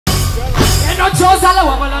Eno jozala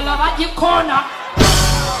wabalala bajikona.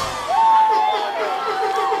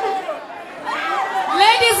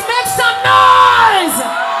 Ladies, make some noise.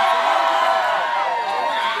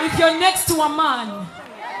 If you're next to a man,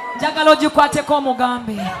 njagala ojikwateko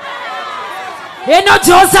omugambe. Eno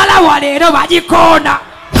jozala walero bajikona.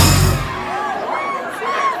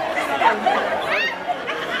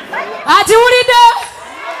 Ajiwulidde?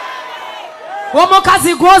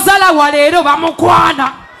 Omukazi gwozala walero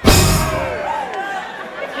bamukwana.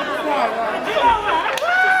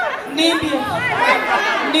 Nimbye.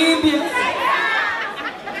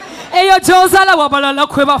 Eyo jozala wabalala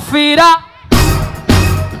kwe bafiira.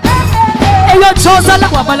 Eyo jozala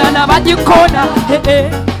wabalala bajikona.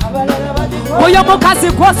 Oyo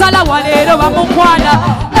mukazi gwozala walero bamukwana.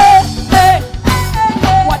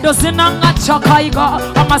 Wadozinanga chakaiga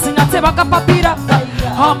amazina tebaga papira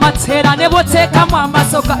amatera nebotekamu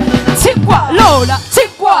amasoka chigwa lola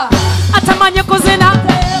chigwa atamanye kuzina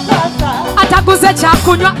ataguze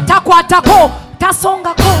chakunywa takwatako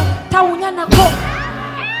tasongako tawunyanako.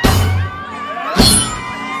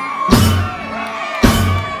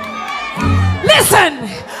 Listen,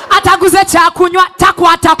 ataguze chakunywa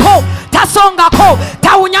takwatako tasongako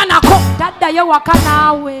tawunyanako. Dada yo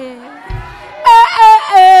wakanawe.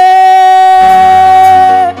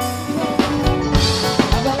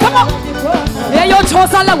 Come on. Eyo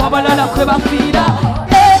jozala wabalala kwe bafiira.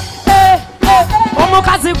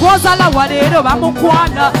 Omukazi gwozala walero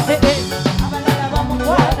bamukwana.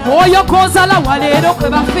 Oyo gwozala walero kwe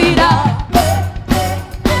bafiira.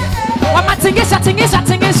 Wamatingisha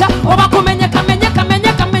oba kumenyeka.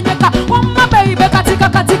 Wama baby katika.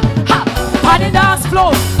 Pani dance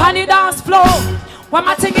floor.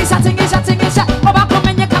 Wamatingisha oba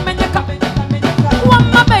kumenyeka.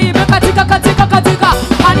 Wama baby katika.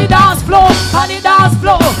 Pani dance floor.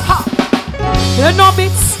 No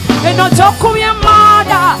beats, no joke ya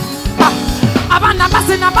mada. Abana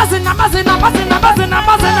bazina.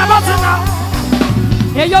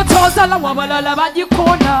 Eyo jozala wabalala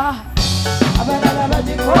bajikona.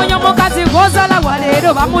 Oyo mukazi gwozala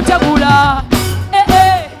walero bamutegula.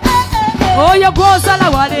 Oyo gwozala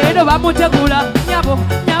walero bamutegula. Nyabo.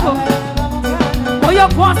 Oyo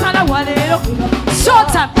gwozala walero.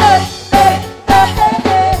 Short time.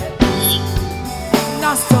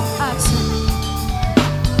 Now stop action.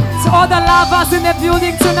 To all the lovers in the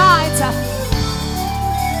building tonight.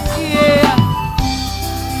 Yeah.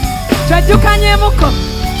 Twajukanye muko.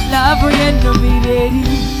 Love yenu mireri.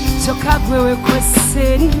 Choka gwewe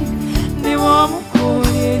kweseri. Niwo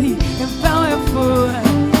mukoreri. Empawe fuwa.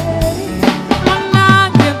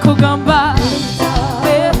 Manage kugamba.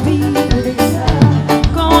 Baby.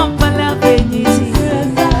 Kumpala benyiji.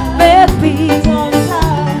 Baby.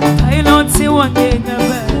 Pailonti wangena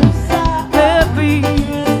baby.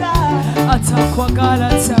 Atakwagala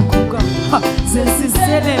takuga.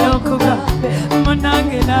 Zesisele lokuga.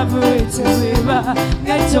 Manage nabuweche weba.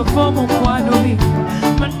 Gacho fomu kwano biku.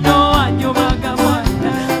 Mano anyomaga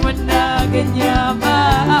mwana. Manage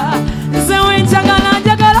nyama. Zewe njagala.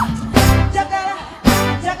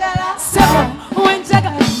 Sebo,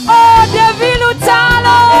 wenjagala. Oh, Devilu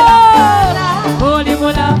talo. Oli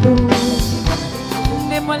mulafu.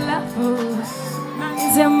 Mulafu.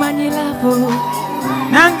 Zemani lafu.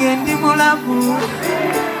 Nange ndi mulafu.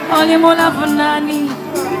 Oli mulafu nani?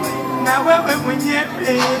 Na wewe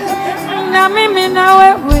mwenyewe. Na mimi na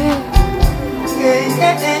wewe.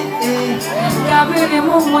 Kabili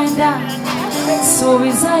mumwenda.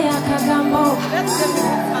 Subiza ya kagambo.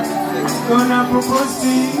 Gonna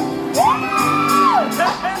propose.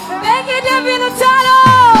 Thank you, David Otalo.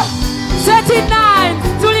 39,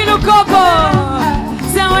 Tulilo Coco.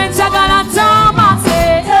 Zewen Chagala Thomas.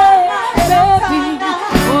 Baby,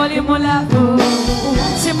 Oli Mulafu.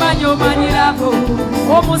 Chimanyo Manilafu.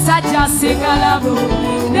 Omusaja Singalafu.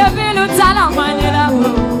 David Otalo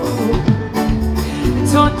Manilafu.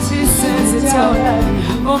 Don't sense it all.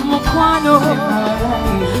 Omukwano.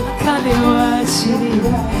 Kale wa shiri.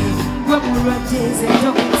 Wemuratize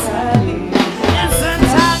dokitali.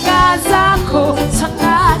 Zako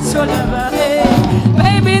chanacholaba.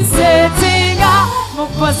 Baby setting up my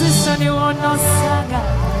position you wanna saga.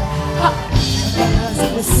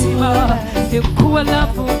 Sima de kuala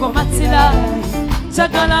fuko matila.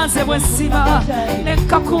 Chagala se wesima ne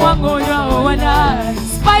kakuango yo wana.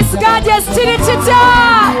 Spice Gadgets Chirichita.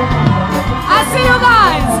 I see you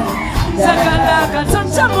guys. Chagala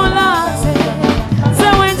kachamola.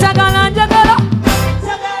 Zewen chagala jagala.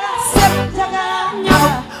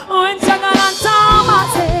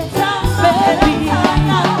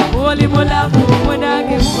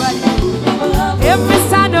 Every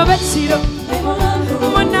stand of a cheeto,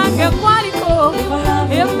 Monanga Qualico,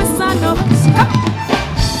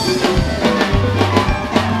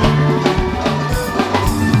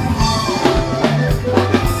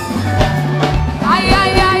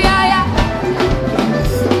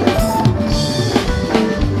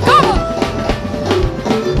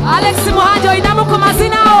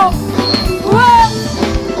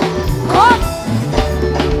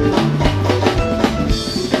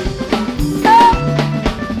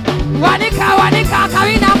 Wanika,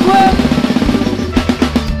 Karina,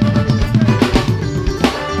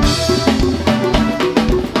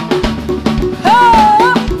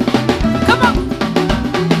 come on.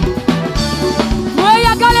 Where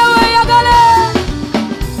you gonna?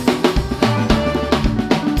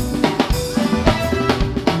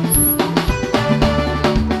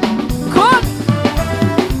 Good.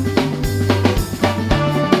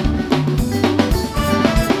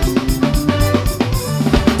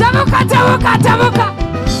 Tabuka.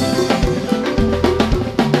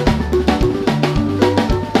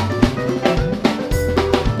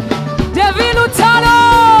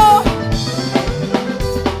 Devilutano.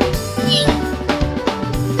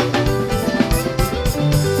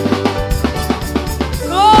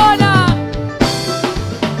 Rona.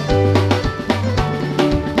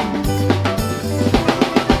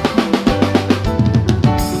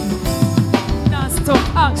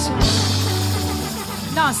 Non-stop action.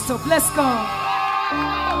 Non-stop, let's go.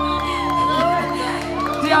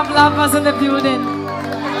 Do you have lovers in the building?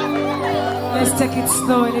 Let's take it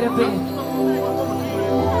slow a little bit.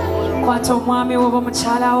 Kwato mwami wobo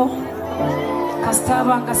mchalao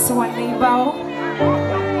Kastaba ngasi wa neibao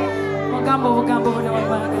Mugambo wuna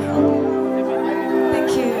wabaga.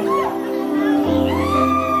 Thank you.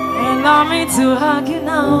 Allow me to hug you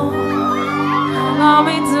now. Allow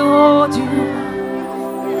me to hold you.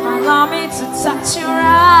 Allow me to touch you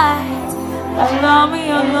right. Allow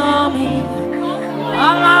me.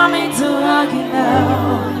 Allow me to hug you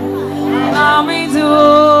now. Allow me to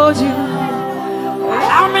hold you.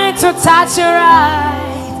 Allow me to touch you right.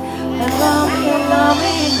 Allow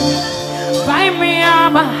me. Buy me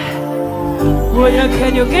armor. Oh,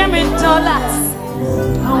 can you give me dollars?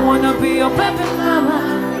 I wanna be your baby mama.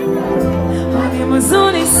 Honey,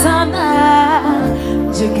 muzuni sana.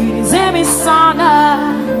 Jigiri zemi sana.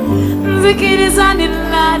 Zikiri zani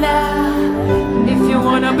lada. If you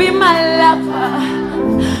wanna be my lover,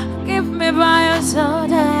 give me by your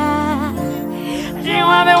shoulder. You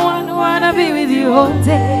are the one who wanna be with you all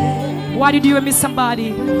day. What did you miss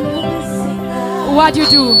somebody? What you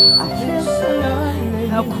do?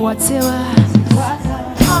 Akwatewa.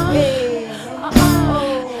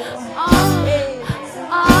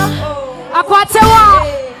 Akwatewa.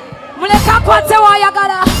 Muleka akwatewa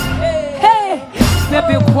yagala. Hey,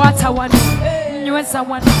 baby kwata one. Nyuesa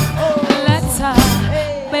one. Letter.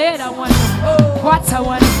 Better one. Kwata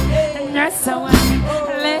one. Nyuesa one.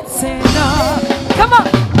 Let's say no. Come on.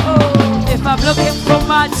 If I'm looking for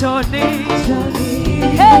my Johnny,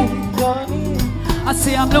 hey, I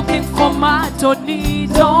say I'm looking for my Johnny.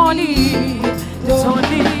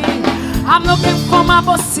 I'm looking for my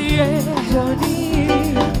bossy, Johnny.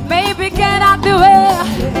 Baby, get out the way,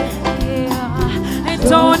 yeah. And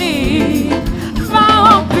Tony,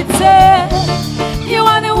 my own pretend. You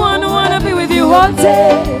are the one who wanna be with you all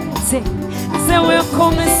day. Say we'll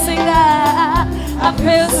come and sing that. I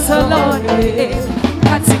feel so lonely.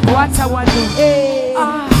 Katikwata wano.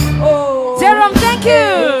 Jerome, thank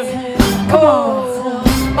you. Come on.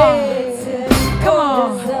 Come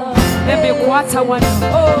on. Baby, kwata wano.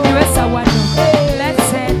 Nyuesa wano. Let's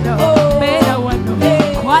say no. Beda wano.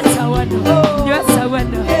 Kwata wano. Nyuesa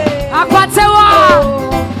wano. Akwatewa.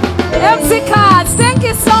 MC Cards, thank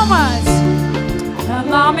you so much.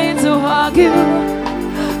 Allow me to hug you.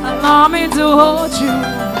 Allow me to hold you.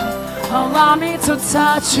 Allow me to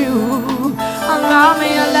touch you. Allow me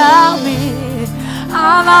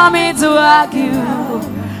to hug you.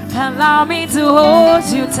 Allow me to hold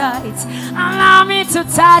you tight. Allow me to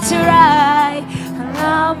touch you right.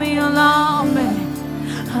 Allow me.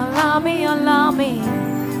 Allow me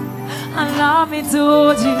to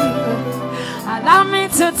hold you. Allow me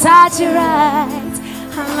to touch you right.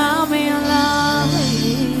 Allow me.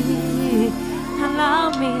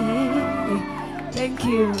 Thank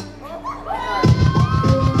you.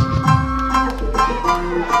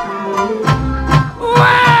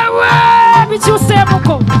 Where did you say,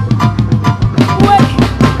 Moko? Wait.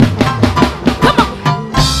 Come on.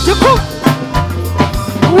 You cook.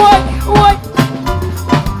 Wait.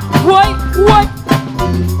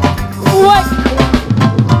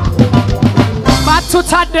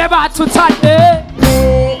 Batutade.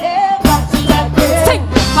 Sing.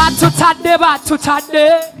 Batutade. Batutada.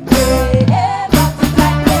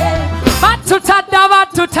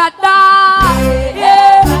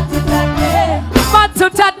 Yeah.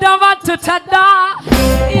 Batutada.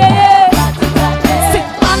 Yeah. Sing.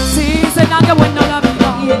 Aunties and I go in the lobby.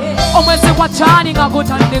 Oh, when they watch Johnny, I go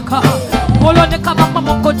to the car. oloneka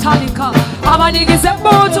bamamoko talika abanigize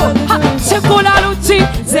bozo chikula luchi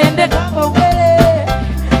zende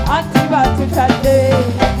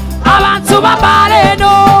abantu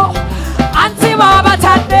babaleno anti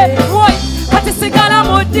babatande boy kati sigala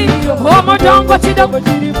mudi omudongo kidogo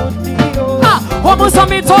kiri mudi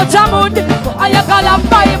omusomi toja mudi ayagala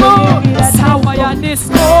bible sawa ya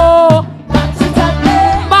disco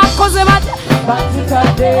bakoze bate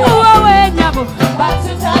wewe nyabo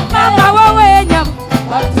mama wewe nyabo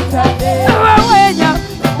wewe nyabo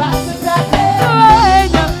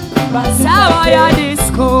sawa ya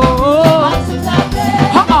disco.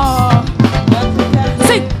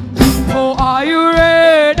 Sing, people, are you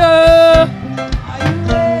ready?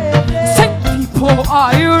 Sing, people,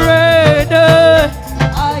 are you ready?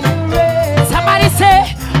 Somebody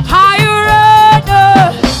say, are you ready?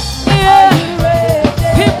 Yeah.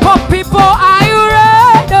 People, are you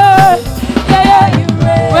ready?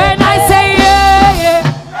 Yeah. When I say yeah, yeah.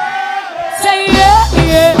 Say yeah,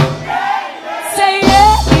 yeah. Say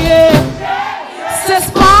yeah, yeah. Say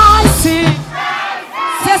spicy.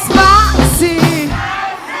 Say spicy.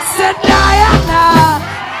 Say Diana.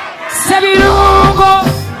 Say birungo.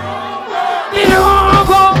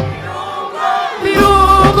 Birungo.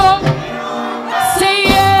 Birungo. Say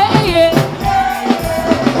yeah, yeah.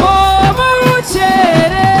 Oh,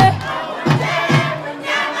 muchere.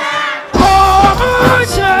 Oh,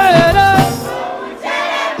 muchere.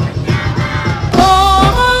 Oh,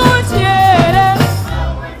 muchere.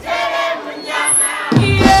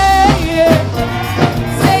 Yeah, yeah.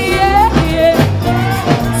 Say yeah, yeah.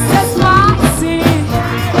 Say spicy.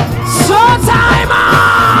 Showtime!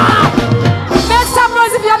 Make some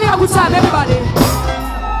noise if you're having a good time, everybody.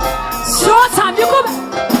 Showtime, you come.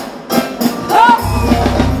 Oh.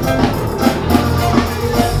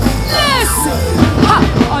 Listen. Ha.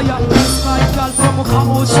 I am this guy, girl from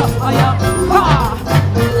Kamosha. I am. Ha.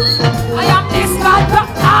 I am this guy.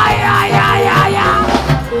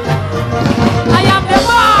 I am the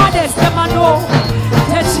baddest, the man know.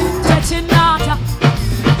 Techi nata.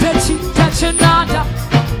 Techi nata.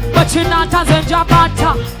 But you nata zenjabata.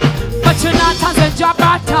 But you nata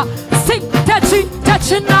zenjabata. Sing techi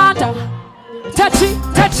nata. Techi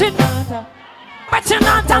nata. But you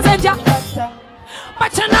nata zenjabata.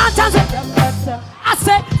 But you nata zenjabata. I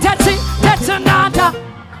say techi nata.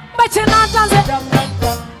 But you nata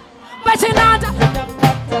zenjabata. But you nata.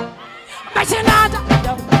 But you nata.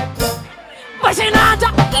 But you nata.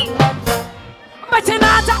 But you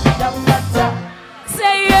nata.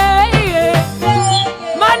 Say yeah,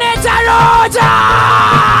 yeah. Manager Roger.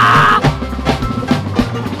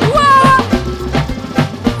 Whoa.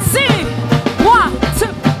 See, 1,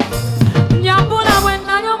 2. Nyambula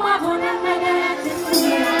wena yo mabuna.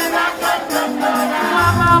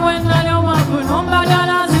 Mama wena yo mabuna.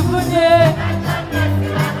 Mbadala zifunye.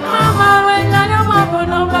 Mama wena yo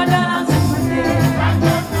mabuna. Mbadala zifunye.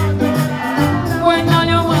 Wena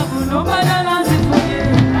yo mabuna. Mbadala zifunye.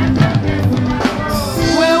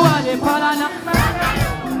 Wewale palana.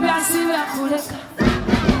 Biansi wakuleka.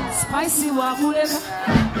 Spicy wakuleka.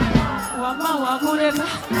 Wama wakuleka.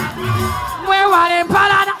 Wewale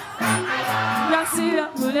palana. Biansi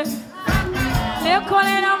wakuleka.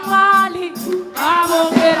 Lekolera mali.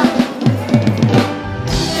 Abongera.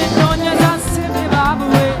 Enonye zansimi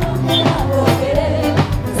babuwe.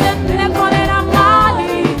 Lekolera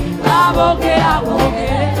mali. Abongera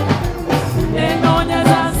abongere. Enonye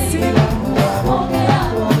zansimi.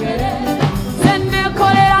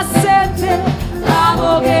 Lekolera sente.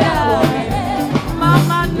 Abongera.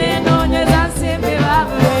 Mama nenonye zansimi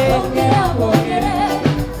babuwe.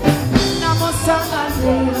 Namosanga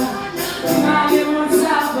nera. Mami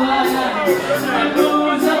musabana.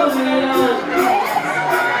 Namosanga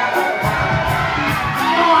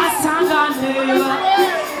Wasanga nera.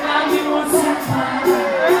 Mami musabana.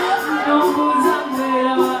 Namosanga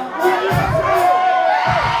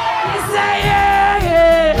say yeah,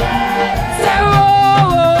 yeah. Say oh,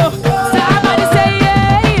 oh. Somebody say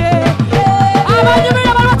yeah, yeah.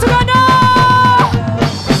 Abanyumira baratugana.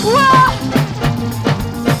 Wa.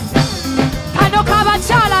 Kano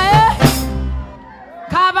kabachala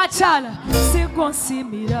Kabachala.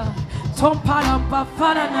 Sigonsimira. Tompala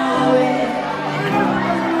mpafana nawe.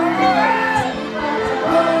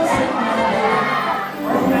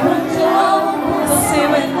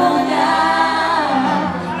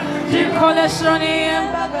 Jikoleshoni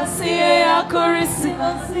embagasi ya kurisi.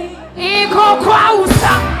 Iko kwa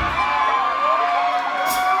usa.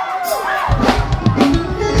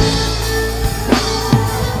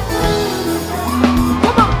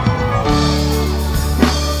 Come on.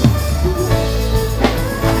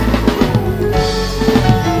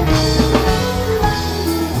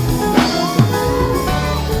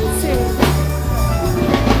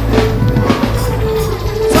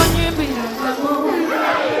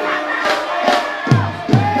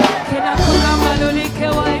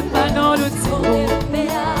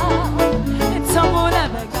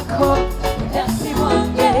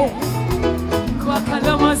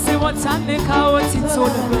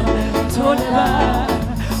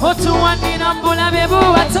 Otuwanira mbula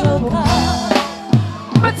bebuwatoka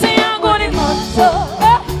Bati yangu ni moto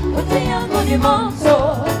Bati yangu ni moto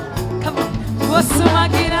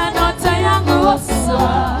Wosumagira nota yangu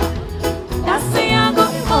oswa Nasi yangu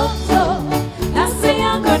ni moto Nasi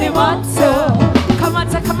yangu ni moto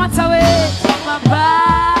Kamata kamata we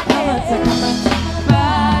Mabade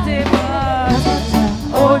Bade bade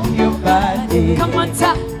On your body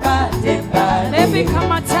Kamata Bade bade Baby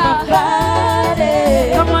kamata Bade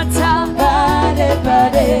Kamata Bade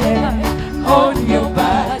bade On your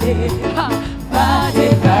body Bade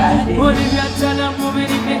bade Olivia tana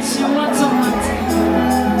mubiri mechi watomate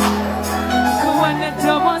Kuwane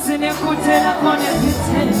tomozi nekutela kone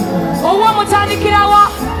pite Owa mutandikirawa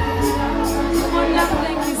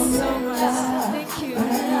Thank you so much. Thank you.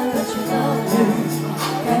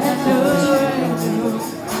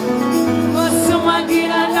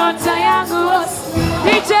 Osumagira nota yangu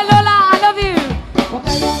DJ Lola, I love you.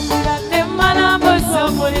 Nemana boso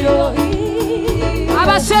muliro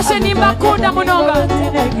Abasheshe nimbakunda munonga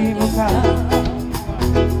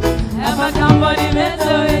Amagambo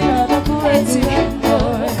nimezoe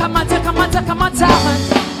Kamata kamata kamata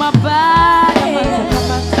Mabade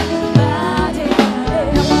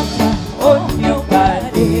On your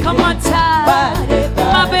body Kamata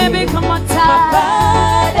My baby kamata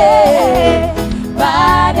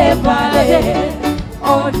Bade bade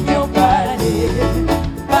On your body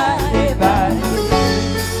Bade bade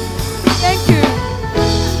Thank you.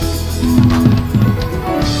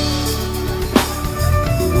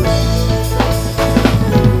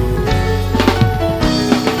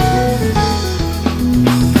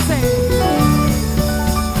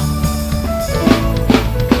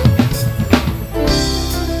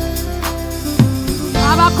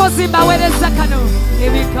 Abakozi bawereza kano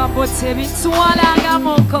ebigambo tebitwalanga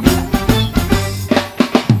mukoka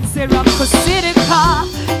Serakusirika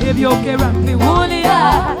ebyogera mbiwulira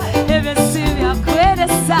ebisi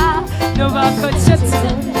byakweresa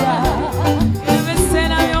nobakokyetera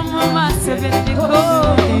ebisera by'omumaaso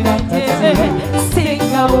byendikuulira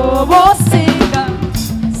singa oba osinga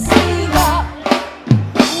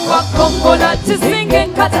wakongola kisinga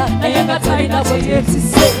enkata naye nga talina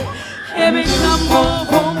kyeyetise ebigambo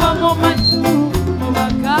kumba mu matu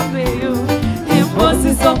mubagambeyo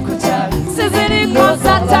emboozi z'okukyala siziriko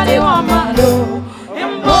zatali wamalo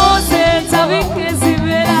emboozi entabika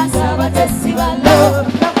ezibeera z'abatesi balo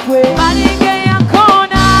balige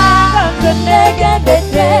yakona nga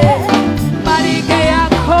negendedde balige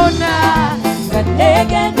yakona nga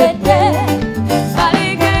negendedde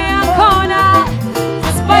balige yakona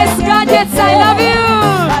Spice Gadgets, I love you.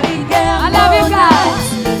 I love you guys.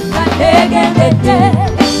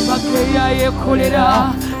 Bakeya yekolera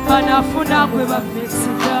banafuna gwe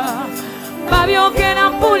bafixida babyogera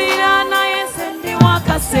mpulira naye sendi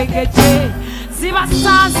wakasegeje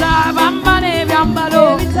zibasanza bambala ebyambalo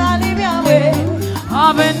ebitali byabwe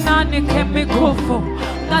abenanike emikufu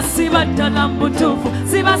nga sibaddala mbutuufu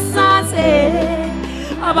zibasanze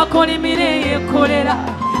abakolimira yekolera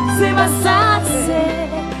zibasanze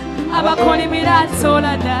abakolimira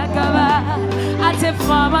tola dagaba ate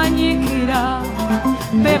ffe abanyikira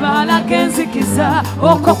bebalaga enzikiza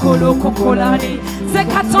okokolokokolani ze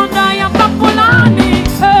katonda yambapulani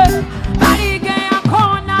balige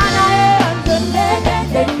yakona naye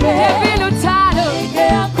ebilutalo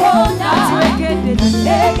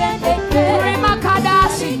atwegedde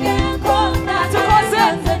rimakadashi tukoze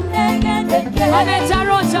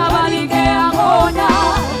anejaroja balige yakona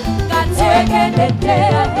gatwegedde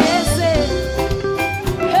ese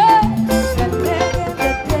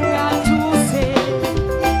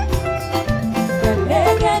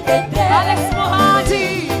Alex Muhangi,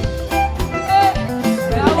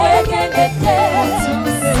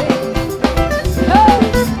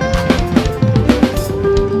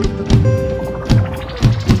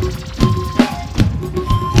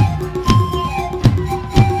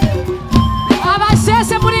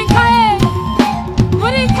 abasheshe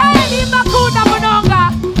murinkaye nimbakunda munonga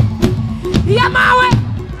yamawe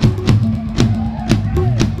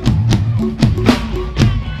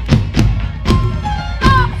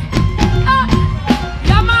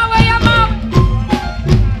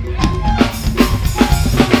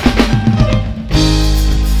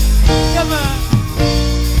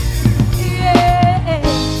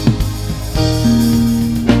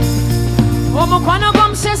omukwano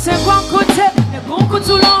gw'omusheshe gwankute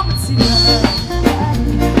negunkutula omutima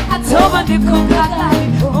atoba ndikukagali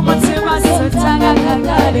umutima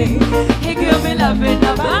sotagagali he give me love in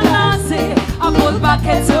abundance I pull back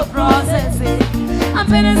into process I'm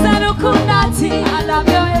feeling so I love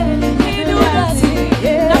you he do that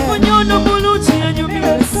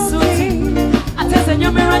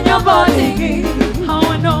somebody. How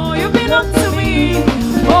I know you belong to me.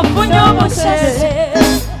 Open your bushes.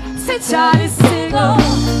 Sit Charlie single.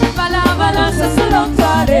 Bala bala so long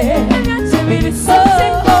tare. Jimmy so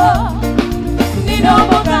single. Nino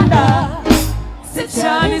Uganda. Sit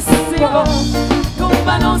Charlie single. Come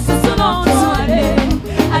balance so long tare.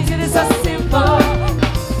 I did it so simple.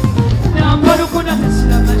 Now I'm gonna put on the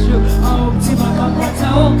shabashu. Oh, Timaka Kata,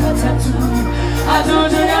 oh, Katatu. I do.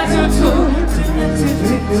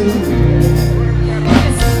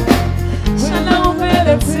 Shalom,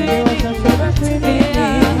 Belatini.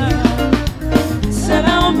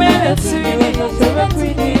 Shalom, Belatini.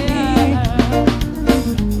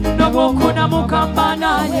 No Bokuna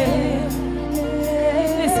Mukambana.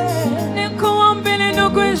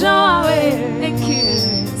 Thank you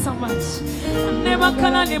so much. Never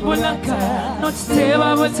can I bulaka, not stay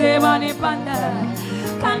whatever ni panda.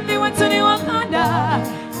 Can't be what to the Uganda.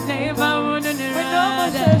 Never would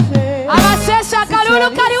Abashesha Kalulu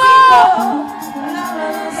Kariwo.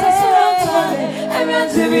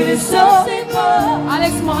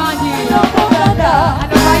 Alex Muhangi.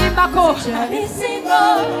 And Bako.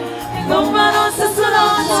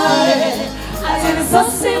 I did it so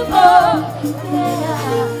simple.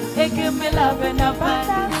 They give me love and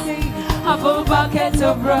abundance. Have a bucket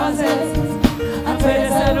of roses. I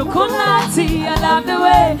love the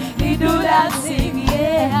way he do that thing,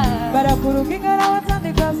 yeah. But I put a king out on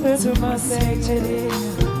the glass to my sanctuary.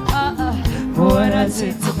 What I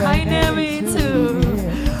did to kind of me too.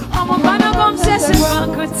 I'm a man of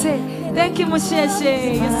thank you,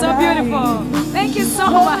 Musheshe. You're so beautiful. Thank you so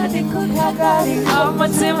much. I'm a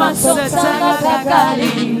Tima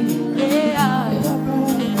Satagagari.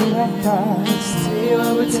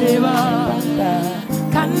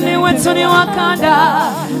 Kani wetu ni Wakanda,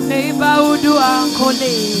 neiba udu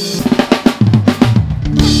ankole.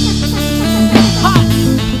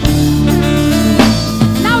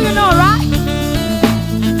 Now you know, right?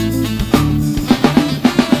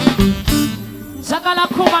 Jagala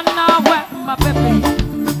kumana we my baby.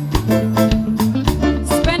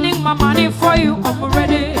 Spending my money for you, I'm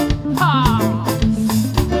ready.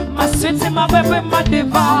 My sweetie, my baby, my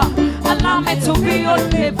diva. Allow me to be your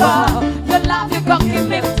liver. Your love, you gon' give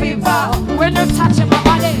me fever. When you're touching my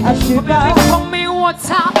body, oh baby, pour me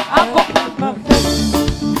water. I go my face.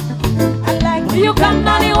 I like you got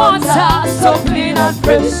nutty water, so clean and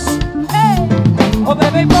fresh. Hey. Oh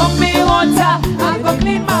baby, pour me water. I go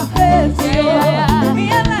clean my face.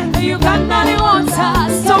 Yeah. You got nutty water,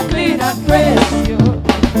 so clean and fresh.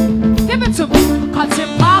 Give it to me. Cut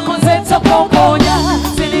him back on Zeta Coconia.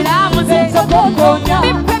 Send it out on Zeta Coconia.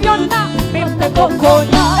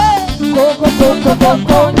 Coconia,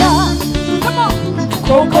 Coconia, come on,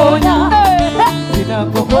 Coconia,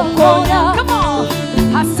 Coconia, come on,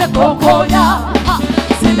 I said Coconia,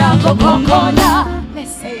 Coconia,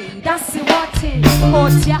 let's say that's what it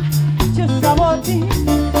is, just a what it is,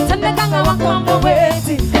 Tanaganga wakamba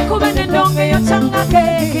weti, kubende donge yo changa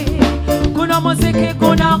keki, kuna muziki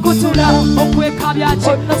kuna kutula, okwe kabya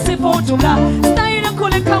chino sifutula, style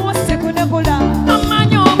kuleka wase kunebula,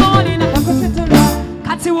 amanyo molina.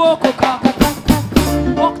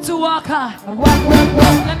 Walk to walk,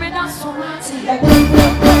 let me dance so much. I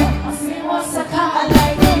see what's a car.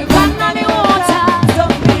 You got nutty water, so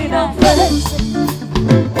clean and fresh.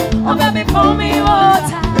 Oh baby, pour me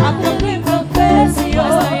water, I'm so clean and fresh. You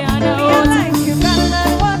got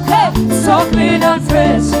nutty water, so clean and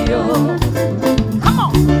fresh. Come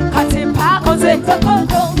on, cut it back, cause it's a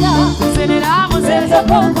coconia. Send it out, cause it's a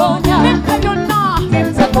coconia. If you're not,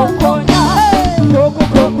 it's a coconia.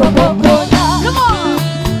 Coconia, come on,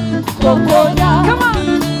 Coconia, come on,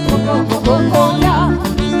 Coconia,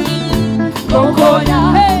 Coconia,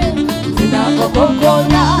 hey, Sina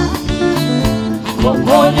Coconia,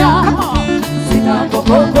 Coconia, come on, Sina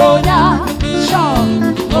Coconia, show,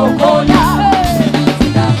 Coconia, hey,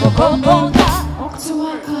 Sina Coconia, walk to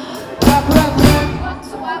walk, walk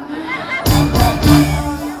to walk.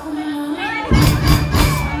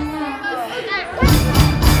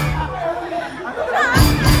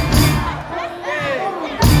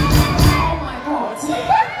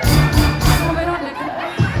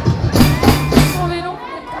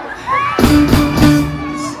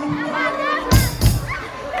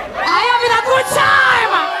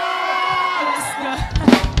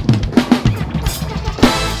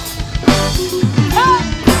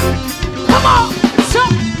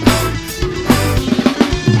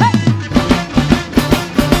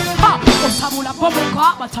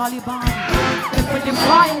 Taliban, when they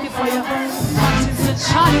fight for you, since the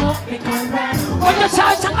child won't be going wrong. When the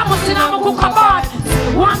child is a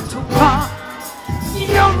want to buy,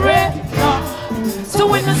 you're ready. So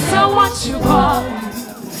when I say what you want,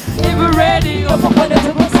 if you're ready, you're ready,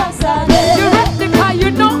 cause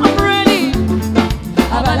you know I'm ready.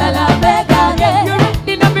 You're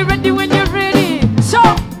ready, now be ready when you're ready. So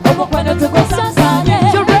you're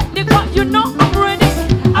ready, cause you know I'm ready.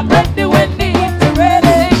 I'm ready when you're ready.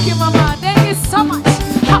 Thank you, mama, thank you so much.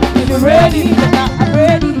 You're ready, I'm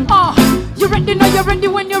ready. Oh, you're ready, now you're ready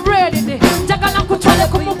when you're ready. Jagala kuchale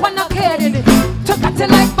kumupana kere. Chokate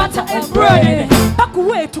like butter and bread. Back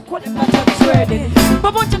away to call it butter bread.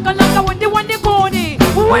 Babo chakalaka when they want to go ni.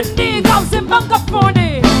 When they comes in bank of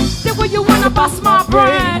money. The way you wanna bust my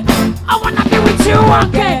brain. I wanna be with you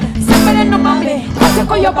again. Somebody no mommy, I take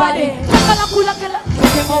all your body. Chakala kula kala,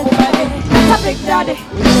 take more body. That's a big daddy.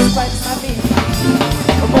 It's quite mommy.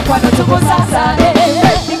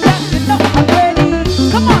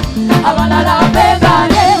 Come on, I wanna love baby.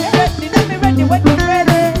 Ready when you're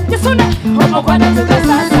ready. Yes,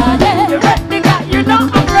 you're ready, God, you know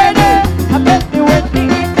I'm ready. I'm ready when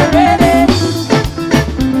you're ready.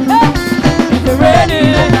 If you're ready,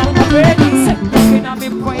 I'm ready. Walking on me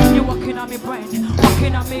brain, you walking on me brain.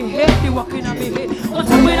 Walking on me head, you walking on me head. Don't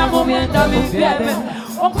tell me that moment, I'm baby.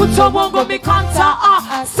 On kucho wongo mi kanta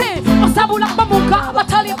say masabula bamuka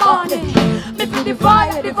batalimani me feel the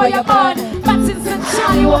fire burn but since the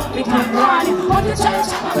shine you me can run on the church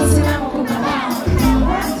see I'm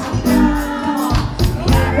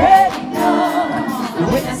ready now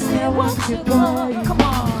when I say I want to go come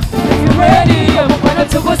on if you're ready I'm going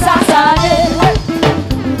to go sasa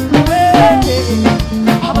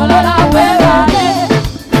I'm a lot of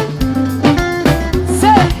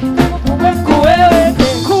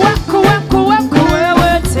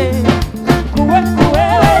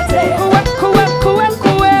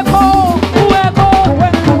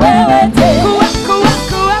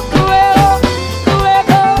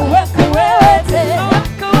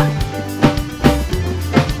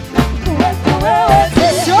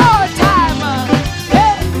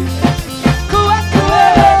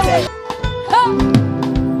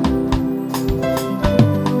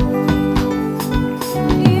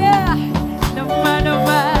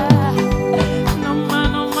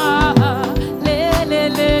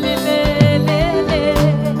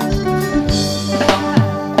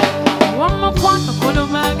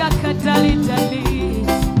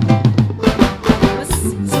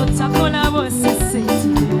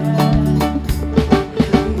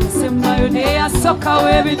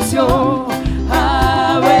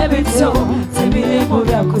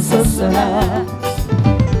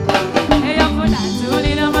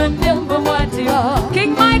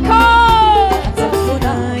King Michael!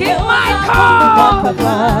 King Michael!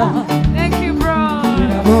 Thank you, bro.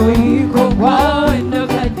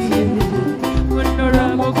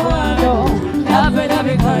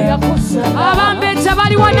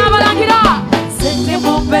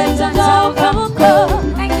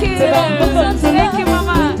 Thank you. Thank you,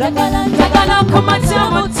 mama.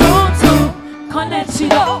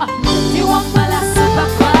 You want my last super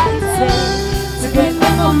quiet. To get my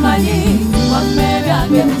money, what maybe I'll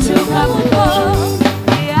get to come and go.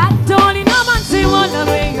 Yeah, I don't need no man to wanna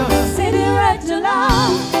bring you. City regular.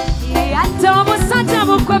 Yeah, I don't want such a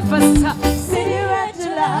book of city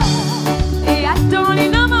regular. Yeah, I don't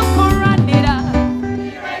need no man for running up.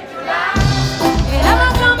 City regular. Yeah, I'm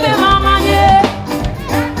gonna be mama, yeah.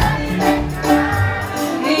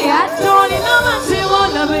 Yeah, I don't need no man to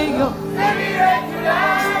wanna bring you. City regular.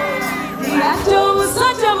 Yeah, I don't want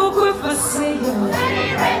such a book of city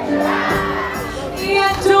regular. Yeah, I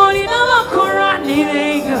don't need no man for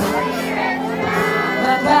running up.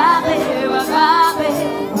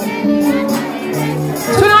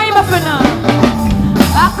 Tonight, my friend,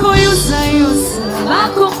 Bako yusa,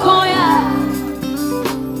 Bako koya,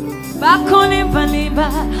 Bako limba,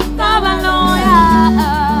 Kabaloya,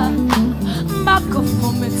 Bako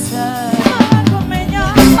fometa,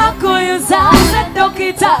 Bako yusa,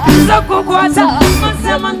 Dokita, Zoko kwata,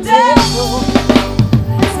 Masamantego,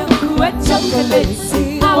 Zoko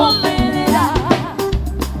chocolate, Awomelera.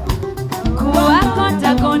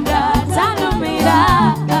 Konda tanumira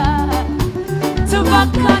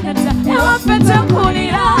tubakanata ewapeta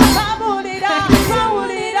kulira sabulira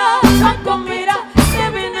sakomira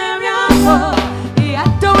sebine byako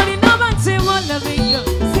yatoli nabantu wanabiyo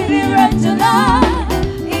siri regular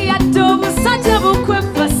yatobu saja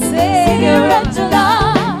bukwefa siri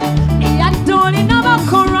regular yatoli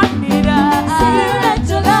nabakoranira siri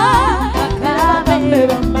regular akabe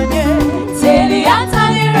bamanye siri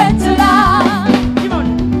atali regular.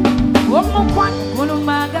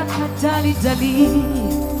 Dali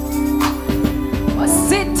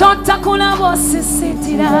Wasito takula wose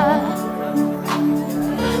setira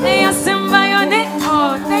Eya semba yone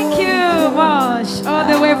Oh, thank you, Mosh. All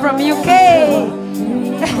the way from UK.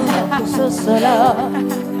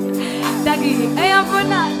 Dagi,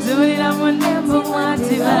 ayafuna tulira munembu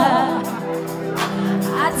mwatima.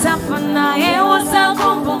 Atafuna ewosa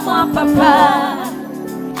kumbu mwa papa.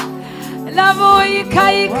 Lavo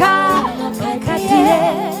yika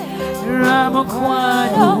kakatiye.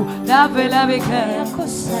 Ramokwano, lave laveka.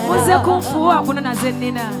 Muze kumfuwa kuna na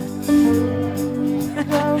zenina.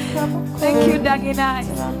 Thank you, Dagi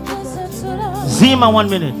Nice. Zima 1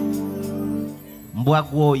 minute.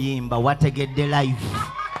 Mbwagwe oyimba wategedde live.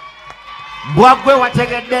 Mbwagwe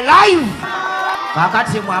wategedde live.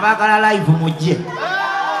 Kakati mwabagala live mujje.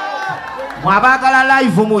 Mwabagala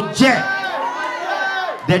live mujje.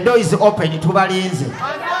 The door is open tubalinze.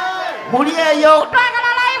 Muli eyo.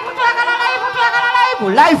 Twagala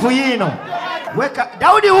live. Live yino. Weka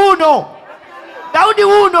Daudi uno. Daudi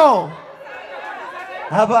uno.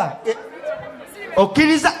 Aba.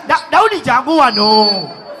 Okiriza Daudi jangu wano.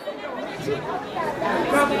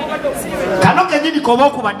 Kano kenyini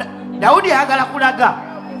koboku banda. Daudi agala kulaga.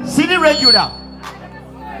 Sini regular.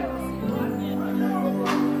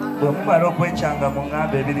 Bwemumala okwechanga mu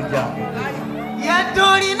ng'ambe ebiri gyange.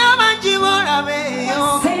 Yatolina manjibola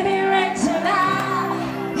beyo. Sini regular.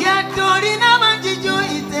 Yatolina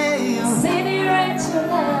manjijoiteyo. Sini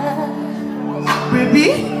regular. Baby.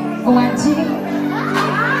 Wanji.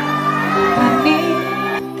 Pani.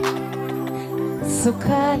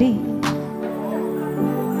 Sukari.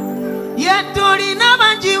 Yatolina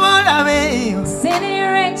manjibola beyo. Sini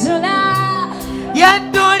regular.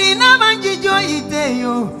 Yatolina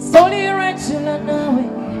manjijoiteyo. Soli regular nawe.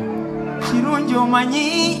 Kirungi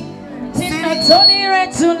omanyi. Soli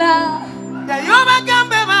regular. Dayo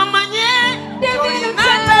bagambe bamanye. Tolina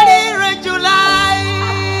tali regular.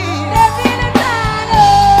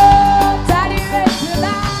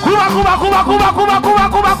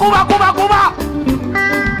 Kuba.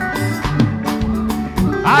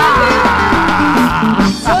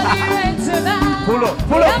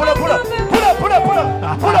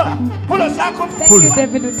 Pull, Sako. Thank you,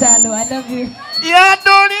 David Utalo. I love you.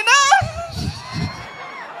 Yatolina.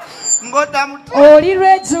 Ngoda muto. Oli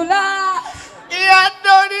regular.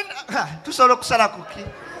 Yatolina. Tusobola okusala kuki.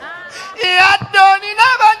 Yatolina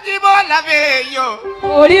banjibola beyo.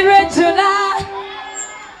 Oli regular.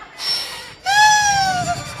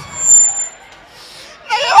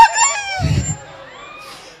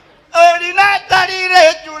 Olina tali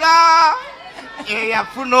regular.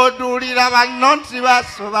 Yafuna odulira banno nti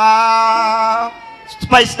basoba.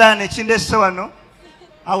 Spice down ekindese wano.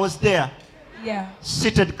 I was there, Yeah.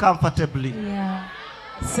 seated comfortably. Yeah.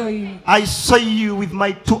 So you. I saw you with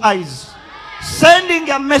my 2 eyes, sending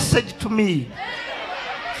a message to me.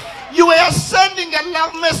 You were sending a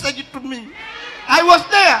love message to me. I was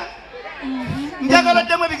there. Njagala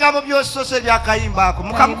demo bigambo byosose byakayimba ako.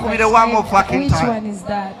 Mukamukubire one more fucking Which time. one is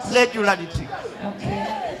that? Regularity. Okay.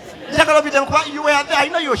 Njagala bidemo kuba you were there. I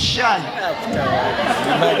know you're shy.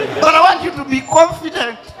 But I want you to be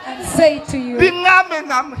confident. And say to you. Bingambe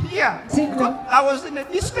I'm here. Tindo. I was in a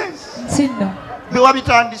distance. Tindo.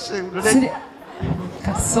 Bewabitandise.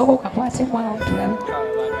 Kasoko kakwate mwana mtulabi.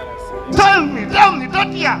 Tell me,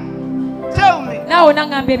 don't hear. Tell me. Nawe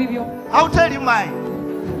nangambe bibyo. I'll tell you mine.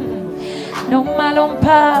 No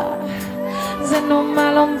malompa. Ze no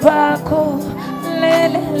malompako. Le.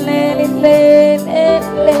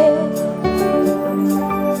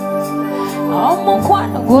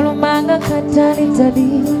 Omukwano gulumanga katali.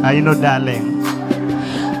 I know, darling.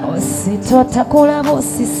 Ositota kulaba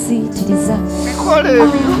osisiitiriza.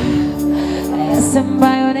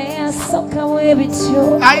 Esembayo neyasoka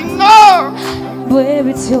bwebityo. I know.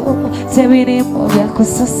 Bwebityo tebirimu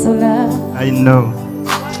byakusosola. I know.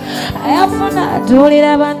 Ayafuna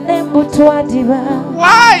atulira bannembu twadiba.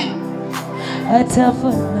 Why?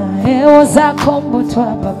 Atafuna ewozaako mbu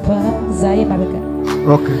twapapa. Zaye mabega.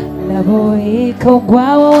 Okay. Naboyika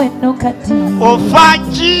ogwawo weno kati.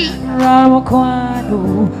 Ofaji.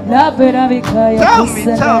 Ramukwano labirabika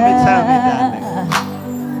yakusala. Tell me, darling.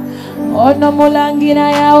 Ono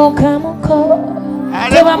mulangira yawukamuko.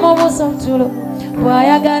 Teba mubuuza otulo.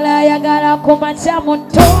 Bw'ayagala kumakya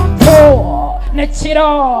mutonto.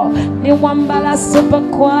 Nekiro ni wambala super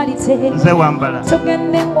quality. Nze wambala.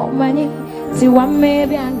 Tugende mumanyi ti wamme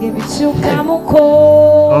byange bikyukamuko.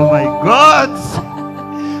 Oh my God.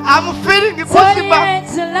 I'm feeling impossible. I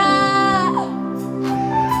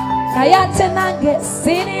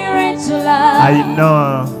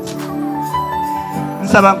know.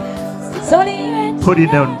 Nsaba. Put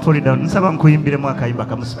it down. Nsaba nkuyimbiremu akayimba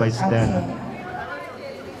kamu Spice down.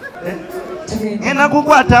 Ena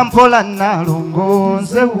kukwata mpola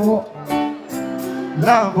nalongonzewo.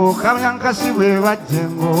 Lavo kamyankasi bwe bajje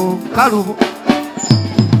ngo kalubu.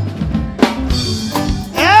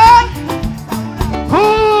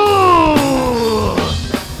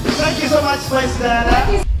 Thank you so much, Spice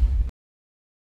Dada.